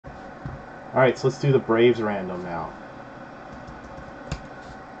Alright, so let's do the Braves random now.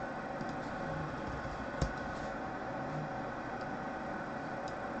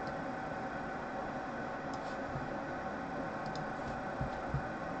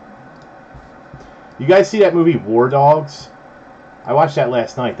 You guys see that movie War Dogs? I watched that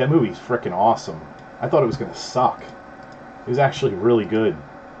last night. That movie's freaking awesome. I thought it was going to suck. It was actually really good.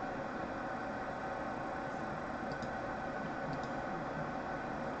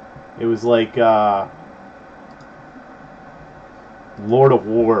 It was like Lord of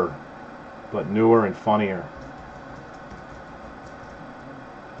War, but newer and funnier.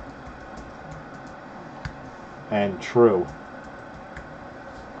 And true.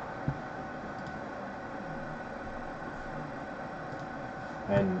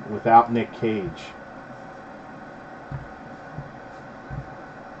 And without Nick Cage.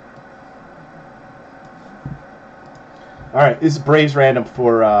 Alright, this is Braves random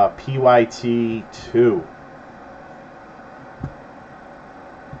for PYT 2.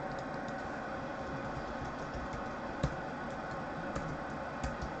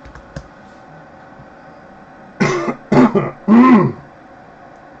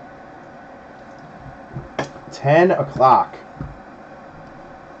 $10.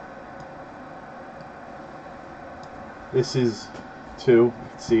 This is 2. You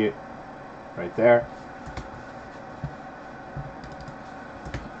can see it right there.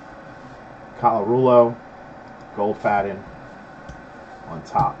 Colarulo, Gold Faden on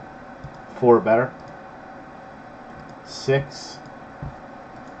top. 4 better. 6.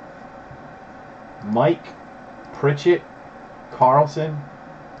 Mike, Pritchett, Carlson.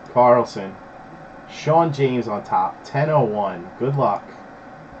 Sean James on top. 10-01. Good luck.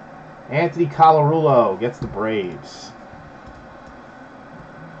 Anthony Colarulo gets the Braves.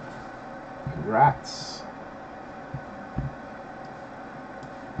 Congrats.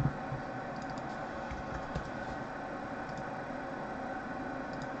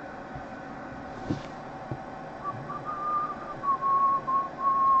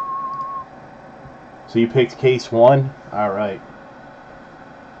 So you picked case 1? Alright.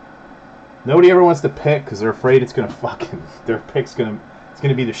 Nobody ever wants to pick because they're afraid it's going to fucking... Their pick's going to... It's going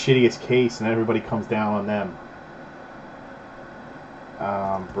to be the shittiest case and everybody comes down on them.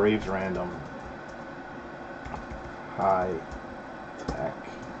 Braves random. High Tech.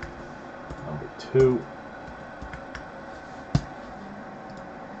 Number 2.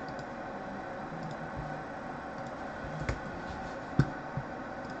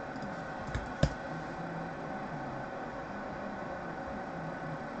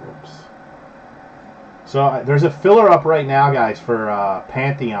 So there's a filler up right now, guys, for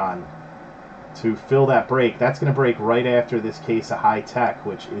Pantheon to fill that break. That's going to break right after this case of High Tech,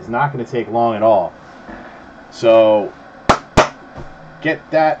 which is not going to take long at all. So get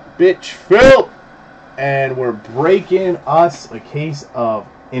that bitch filled, and we're breaking us an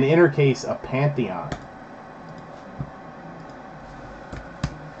inner case of Pantheon.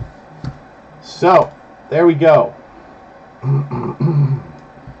 So there we go.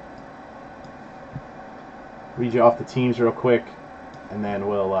 Read you off the teams real quick, and then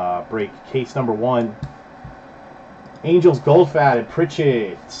we'll break case number 1. Angels, Goldfaden,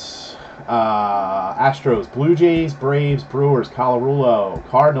 Pritchett, Astros, Blue Jays, Braves, Brewers, Colarulo,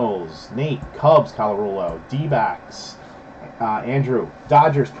 Cardinals, Nate, Cubs, Colarulo, D-backs, Andrew,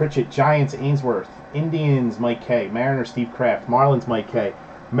 Dodgers, Pritchett, Giants, Ainsworth, Indians, Mike K, Mariners, Steve Kraft, Marlins, Mike K,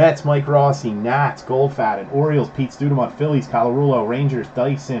 Mets, Mike Rossi, Nats, Goldfaden, Orioles, Pete Studemont, Phillies, Colarulo, Rangers,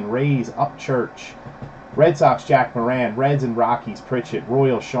 Dyson, Rays, Upchurch, Red Sox, Jack Moran, Reds and Rockies, Pritchett,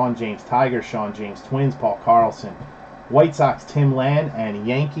 Royals, Sean James, Tigers, Sean James, Twins, Paul Carlson, White Sox, Tim Land, and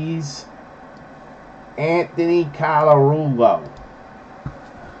Yankees, Anthony Colarulo.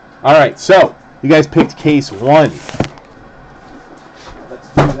 Alright, so, you guys picked case 1. Let's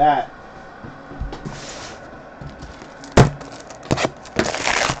do that.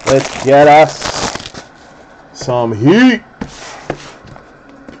 Let's get us some heat.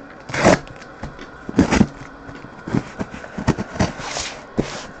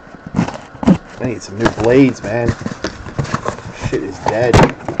 I need some new blades, man. Shit is dead.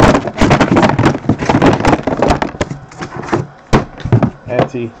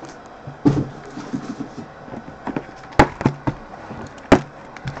 Empty.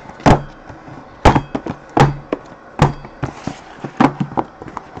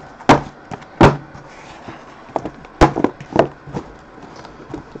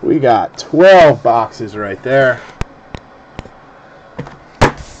 We got 12 boxes right there.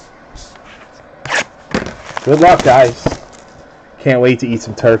 Good luck, guys. Can't wait to eat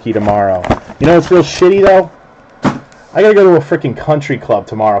some turkey tomorrow. You know what's real shitty, though? I gotta go to a freaking country club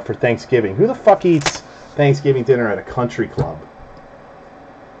tomorrow for Thanksgiving. Who the fuck eats Thanksgiving dinner at a country club?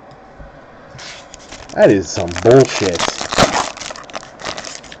 That is some bullshit.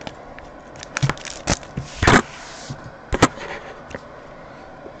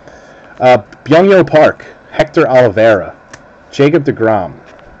 Byung-Yo Park, Hector Oliveira, Jacob deGrom.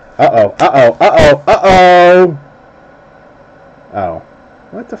 Uh-oh, uh-oh, uh-oh, uh-oh! Oh.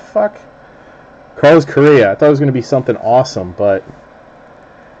 What the fuck? Carlos Correa. I thought it was going to be something awesome, but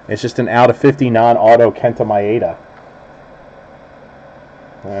it's just an out of 50 non-auto Kenta Maeda.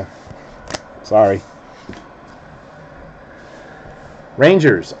 Sorry.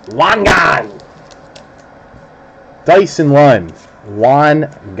 Rangers, Wangan. Dyson Lund,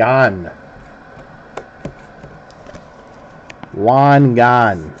 Wangan.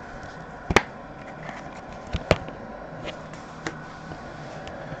 Wangan.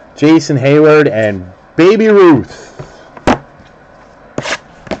 Jason Hayward and Baby Ruth.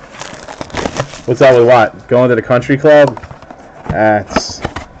 What's up with what? Going to the country club? That's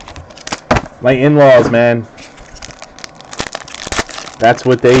my in-laws, man. That's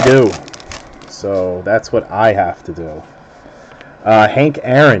what they do. So that's what I have to do. Hank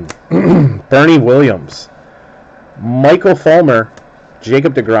Aaron, Bernie Williams, Michael Fulmer,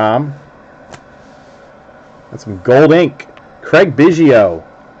 Jacob deGrom. That's some gold ink. Craig Biggio.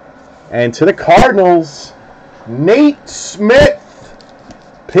 And to the Cardinals, Nate Smith.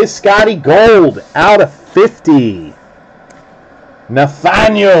 Piscotty Gold out of 50.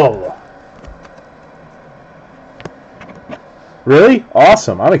 Nathaniel. Really?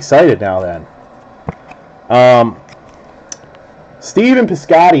 Awesome. I'm excited now then. Steven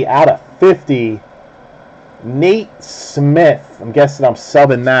Piscotty out of 50. Nate Smith. I'm guessing I'm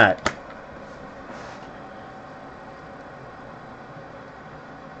subbing that.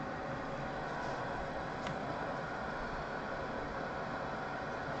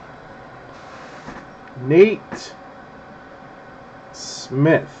 Nate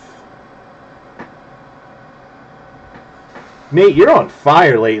Smith. Nate, you're on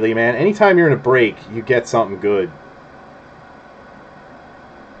fire lately, man. Anytime you're in a break, you get something good.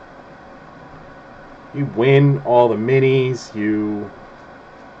 You win all the minis. You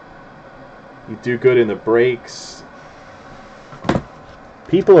do good in the breaks.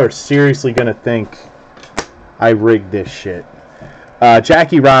 People are seriously going to think I rigged this shit.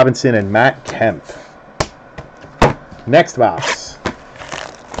 Jackie Robinson and Matt Kemp. Next box.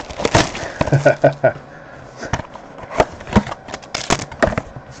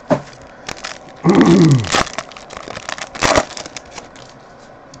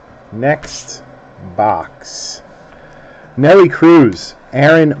 Next box. Nelly Cruz,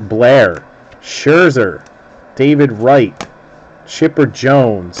 Aaron Blair, Scherzer, David Wright, Chipper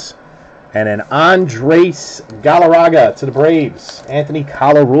Jones, and an Andres Galarraga to the Braves. Anthony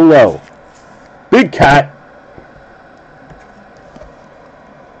Colarulo. Big Cat.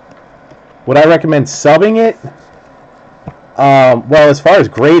 Would I recommend subbing it? Well, as far as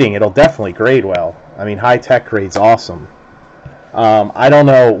grading, it'll definitely grade well. I mean, high-tech grade's awesome. I don't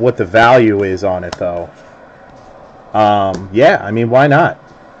know what the value is on it, though. Yeah, I mean, why not?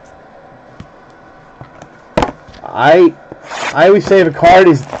 I always say if a card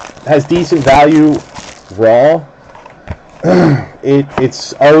has decent value raw,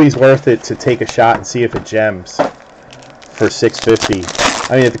 it's always worth it to take a shot and see if it gems for $6.50.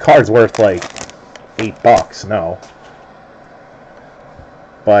 I mean, if the card's worth like $8, no.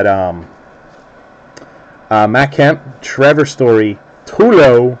 But Matt Kemp, Trevor Story,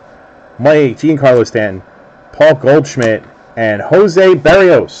 Tulo, Mike, Giancarlo Stanton, Paul Goldschmidt, and Jose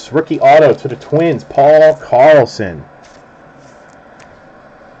Berrios, rookie auto to the Twins, Paul Carlson.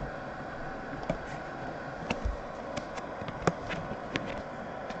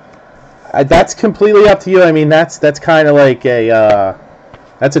 That's completely up to you. I mean, that's kind of like a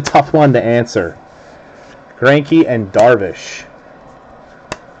that's a tough one to answer. Greinke and Darvish.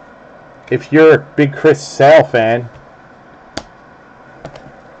 If you're a big Chris Sale fan,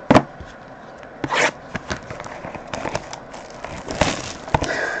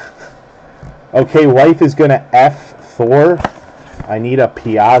 okay, wife is gonna F Thor. I need a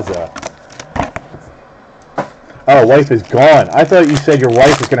Piazza. Oh, wife is gone. I thought you said your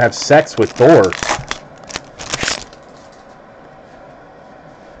wife was gonna have sex with Thor.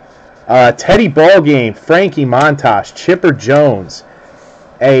 Teddy Ballgame, Frankie Montas, Chipper Jones,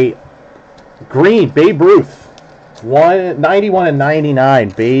 a green Babe Ruth, 91 and 99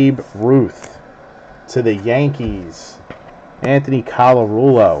 Babe Ruth to the Yankees, Anthony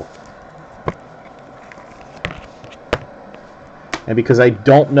Colarulo. And because I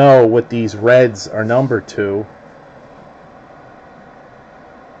don't know what these Reds are numbered to,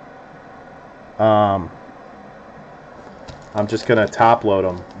 I'm just going to top load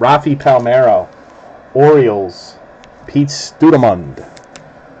them. Rafi Palmeiro, Orioles, Pete Studemund.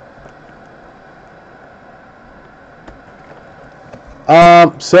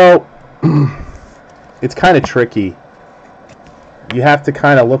 So it's kind of tricky. You have to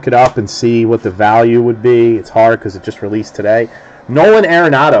kind of look it up and see what the value would be. It's hard because it just released today. Nolan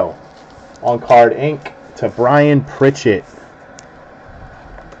Arenado on Card Inc. to Brian Pritchett.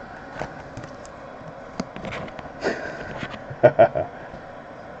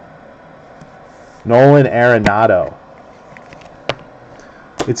 Nolan Arenado.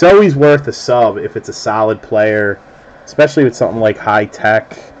 It's always worth a sub if it's a solid player, especially with something like high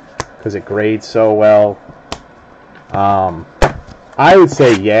tech, because it grades so well. I would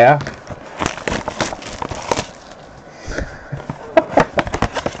say yeah.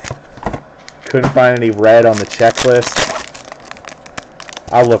 Couldn't find any red on the checklist.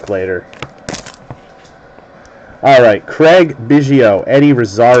 I'll look later. Alright, Craig Biggio, Eddie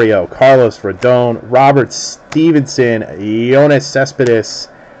Rosario, Carlos Rodon, Robert Stevenson, Yoenis Cespedes,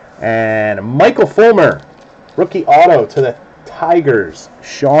 and Michael Fulmer. Rookie auto to the Tigers,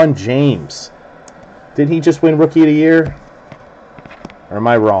 Sean James. Did he just win Rookie of the Year? Or am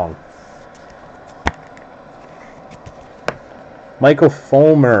I wrong? Michael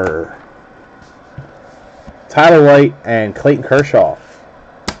Fulmer. Tyler White and Clayton Kershaw.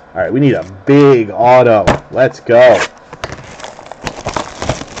 Alright, we need a big auto. Let's go.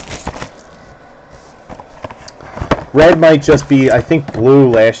 Red might just be, I think blue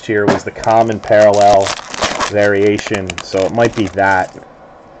last year was the common parallel variation, so it might be that.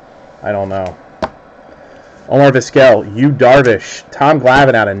 I don't know. Omar Vizquel, Yu Darvish, Tom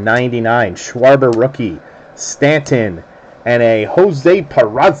Glavine out of 99, Schwarber rookie, Stanton, and a Jose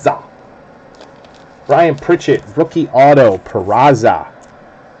Peraza. Brian Pritchett, rookie auto, Peraza.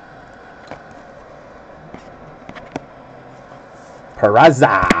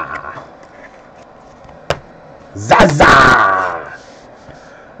 Peraza. Zaza.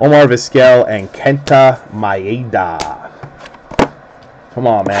 Omar Vizquel and Kenta Maeda. Come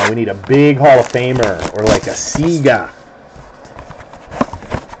on, man. We need a big Hall of Famer or like a Sega.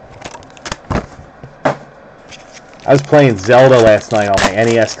 I was playing Zelda last night on my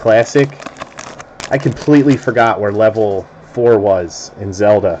NES Classic. I completely forgot where level 4 was in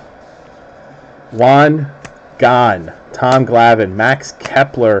Zelda. Juan Gan, Tom Glavine, Max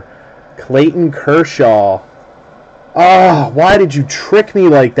Kepler, Clayton Kershaw. Oh, why did you trick me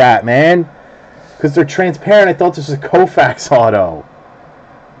like that, man? Because they're transparent. I thought this was a Koufax auto.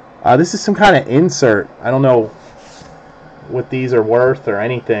 This is some kind of insert. I don't know what these are worth or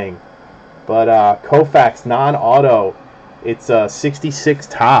anything. But Koufax non-auto. It's 66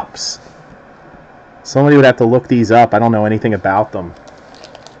 tops. Somebody would have to look these up. I don't know anything about them.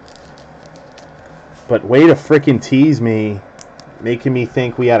 But way to freaking tease me, making me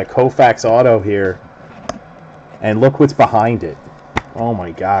think we had a Koufax auto here. And look what's behind it. Oh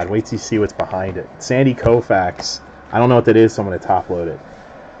my god, wait till you see what's behind it. Sandy Koufax. I don't know what that is, so I'm going to top load it.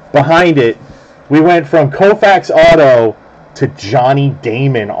 Behind it, we went from Koufax auto to Johnny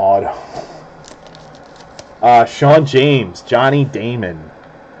Damon auto. Sean James, Johnny Damon.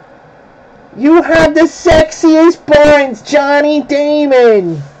 You have the sexiest buns, Johnny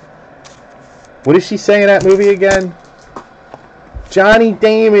Damon. What does she say in that movie again? Johnny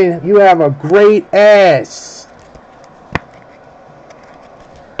Damon, you have a great ass.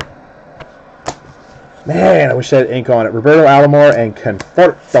 Man, I wish I had ink on it. Roberto Alomar and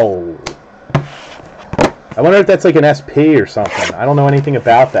Conforto. I wonder if that's like an SP or something. I don't know anything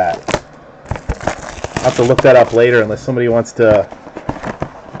about that. I'll have to look that up later unless somebody wants to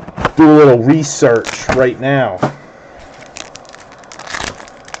do a little research right now.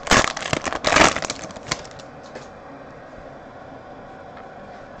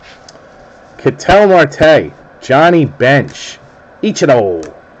 Ketel Marte, Johnny Bench,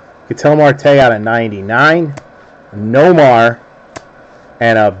 Ichiro. Ketel Marte out of 99, Nomar,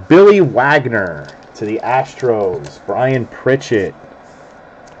 and a Billy Wagner to the Astros, Brian Pritchett.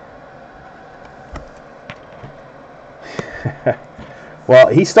 Well,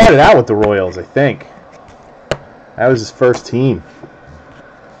 he started out with the Royals, I think. That was his first team.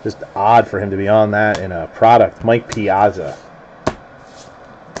 Just odd for him to be on that in a product. Mike Piazza.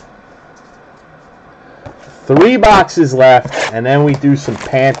 3 boxes left, and then we do some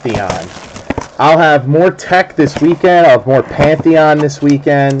Pantheon. I'll have more Tech this weekend. I'll have more Pantheon this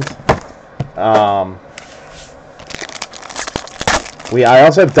weekend. I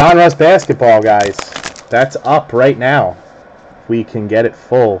also have Donruss basketball, guys. That's up right now. If we can get it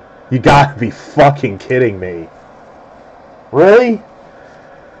full. You gotta be fucking kidding me. Really?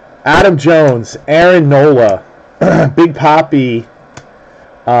 Adam Jones, Aaron Nola, Big Papi,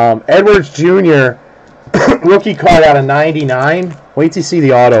 Edwards Jr., rookie card out of 99. Wait till you see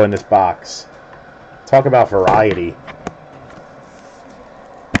the auto in this box. Talk about variety.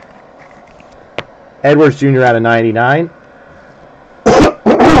 Edwards Jr. out of 99.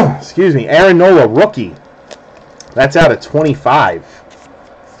 Excuse me. Aaron Nola, rookie. That's out of 25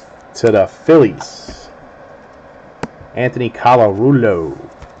 to the Phillies. Anthony Colarulo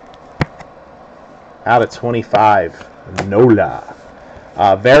out of 25. Nola.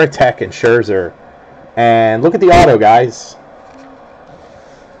 Veritek and Scherzer. And look at the auto, guys.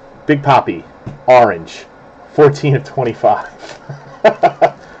 Big Papi. Orange. 14 of 25.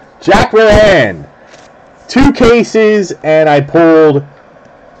 Jack Moran. 2 cases, and I pulled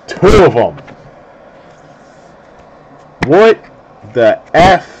 2 of them. What the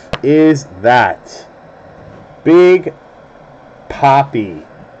F is that? Big Papi.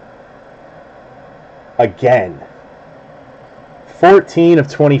 Again. 14 of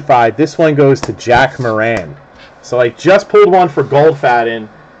 25. This one goes to Jack Moran. So I just pulled one for Goldfaden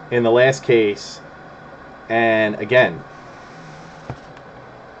in the last case. And again.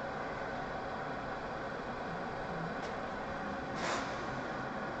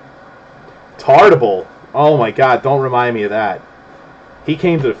 Tardable. Oh my God, don't remind me of that. He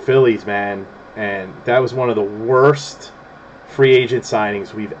came to the Phillies, man, and that was one of the worst free agent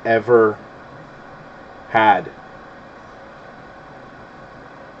signings we've ever had.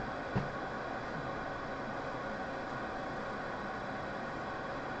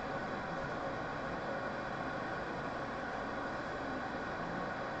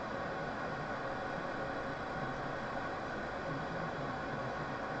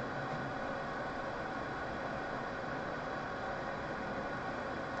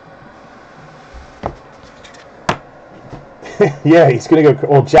 Yeah, he's going to go...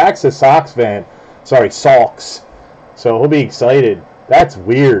 Well, Jack's a Sox fan. Sorry, Sox. So he'll be excited. That's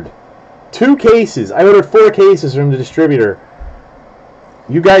weird. 2 cases. I ordered 4 cases from the distributor.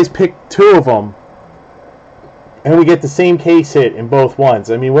 You guys picked 2 of them. And we get the same case hit in both ones.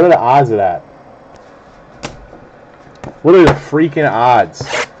 I mean, what are the odds of that? What are the freaking odds?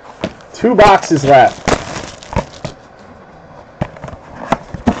 2 boxes left.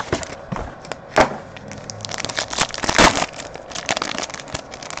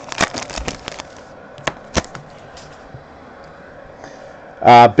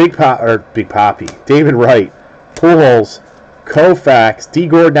 Big Papi, David Wright, Pujols, Koufax, D.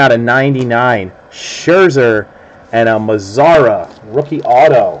 Gordon out of 99, Scherzer, and a Mazzara rookie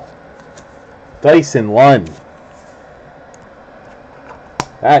auto. Dyson Lund.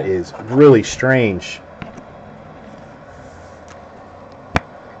 That is really strange.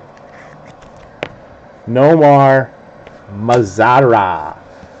 Nomar Mazzara,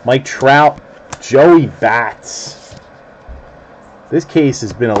 Mike Trout, Joey Bats. This case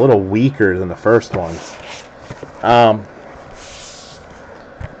has been a little weaker than the first ones.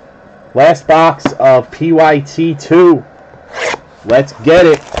 Last box of PYT 2. Let's get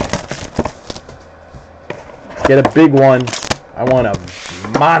it. Get a big one. I want a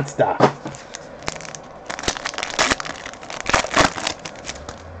monster.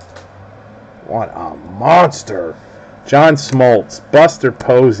 Want a monster. John Smoltz, Buster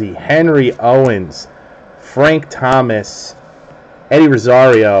Posey, Henry Owens, Frank Thomas, Eddie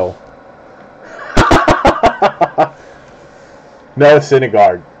Rosario. Noah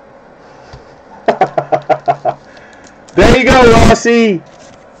Syndergaard. There you go, Rossi.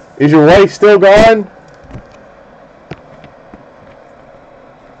 Is your wife still gone?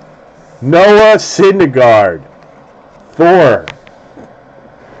 Noah Syndergaard. 4.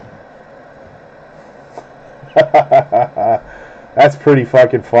 That's pretty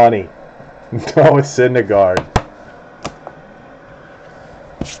fucking funny. Noah Syndergaard.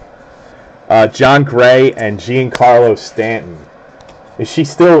 John Gray and Giancarlo Stanton. Is she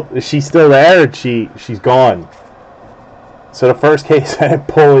still there? Or she's gone? So the first case I didn't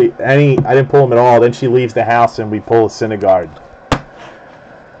pull him at all. Then she leaves the house and we pull a Syndergaard.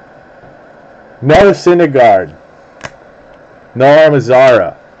 Noah Syndergaard. Noah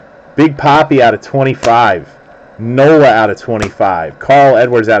Mazzara. Big Papi out of 25. Nola out of 25. Carl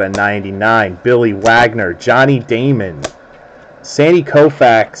Edwards out of 99. Billy Wagner. Johnny Damon. Sandy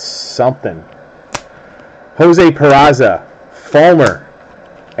Koufax, something. Jose Peraza, Fulmer,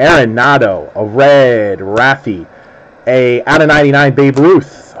 Aaron Nadeau, a red, Rafi, a out of 99 Babe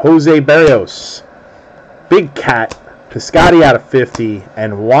Ruth, Jose Berrios, Big Cat, Piscotty out of 50,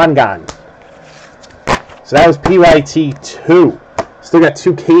 and Wangan. So that was PYT 2. Still got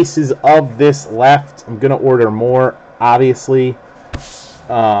 2 cases of this left. I'm going to order more, obviously.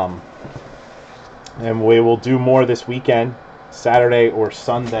 And we will do more this weekend, Saturday or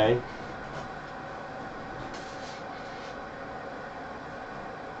Sunday.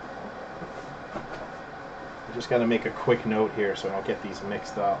 I just got to make a quick note here so I don't get these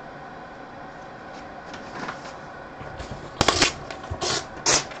mixed up.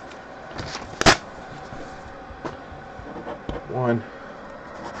 One,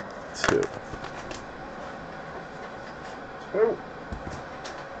 two, and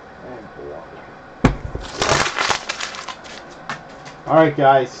one. All right,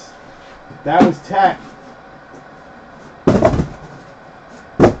 guys, that was tech.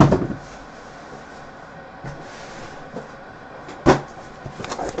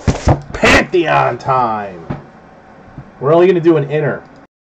 Pantheon time. We're only going to do an inner.